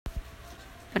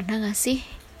Pernah gak sih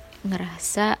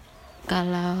ngerasa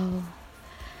kalau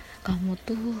kamu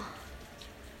tuh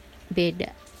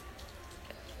beda?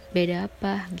 Beda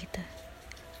apa gitu?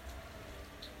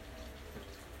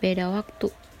 Beda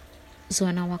waktu,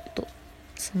 zona waktu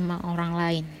sama orang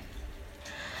lain.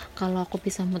 Kalau aku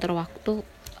bisa muter waktu,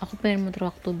 aku pengen muter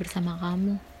waktu bersama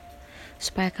kamu,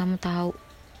 supaya kamu tahu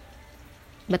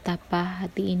betapa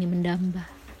hati ini mendamba.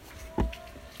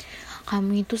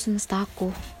 Kamu itu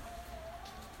semestaku.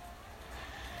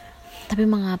 Tapi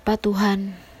mengapa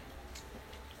Tuhan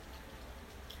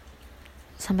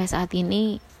sampai saat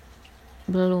ini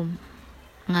belum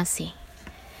ngasih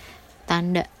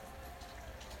tanda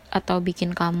atau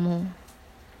bikin kamu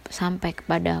sampai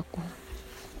kepada aku?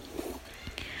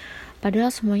 Padahal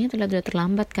semuanya tidak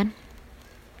terlambat kan?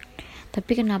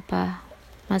 Tapi kenapa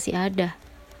masih ada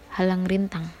halang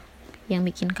rintang yang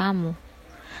bikin kamu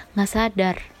gak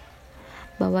sadar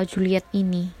bahwa Juliet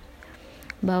ini,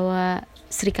 bahwa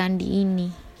Sri Kandi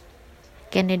ini,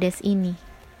 Kendedes ini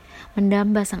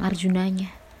mendamba sang Arjunanya.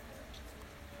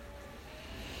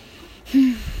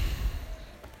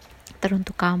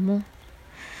 Teruntuk kamu,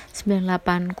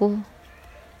 98-ku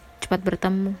cepat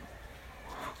bertemu.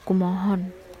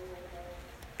 Kumohon.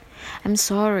 I'm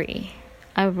sorry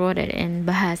I wrote it in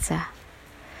bahasa,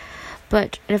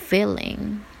 but the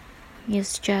feeling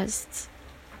is just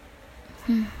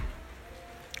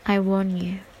I want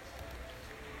you.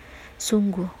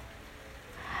 Sungguh,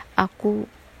 aku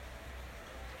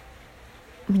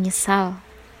menyesal.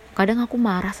 Kadang aku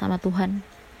marah sama Tuhan,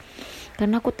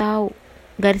 karena aku tahu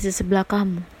garis di sebelah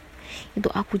kamu itu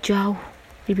aku jauh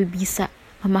lebih bisa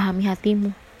memahami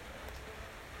hatimu.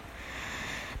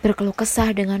 Berkeluh kesah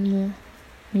denganmu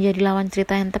menjadi lawan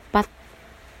cerita yang tepat,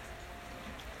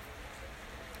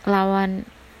 lawan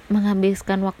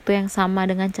menghabiskan waktu yang sama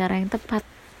dengan cara yang tepat.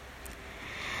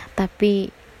 Tapi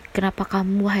kenapa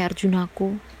kamu, wahai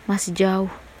Arjunaku, masih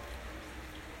jauh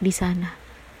di sana?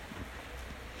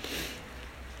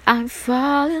 I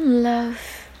fall in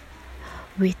love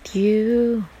with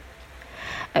you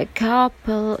a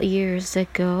couple years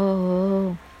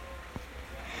ago,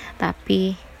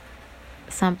 tapi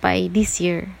sampai this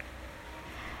year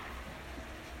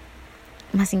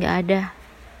masih gak ada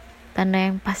tanda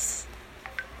yang pas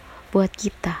buat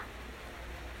kita.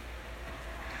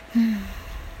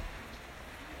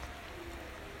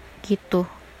 Gitu.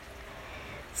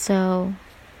 So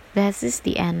that is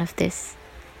the end of this.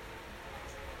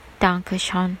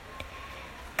 Dankeschön.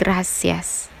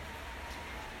 Gracias.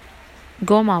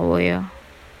 Gomawoyo.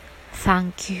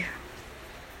 Thank you.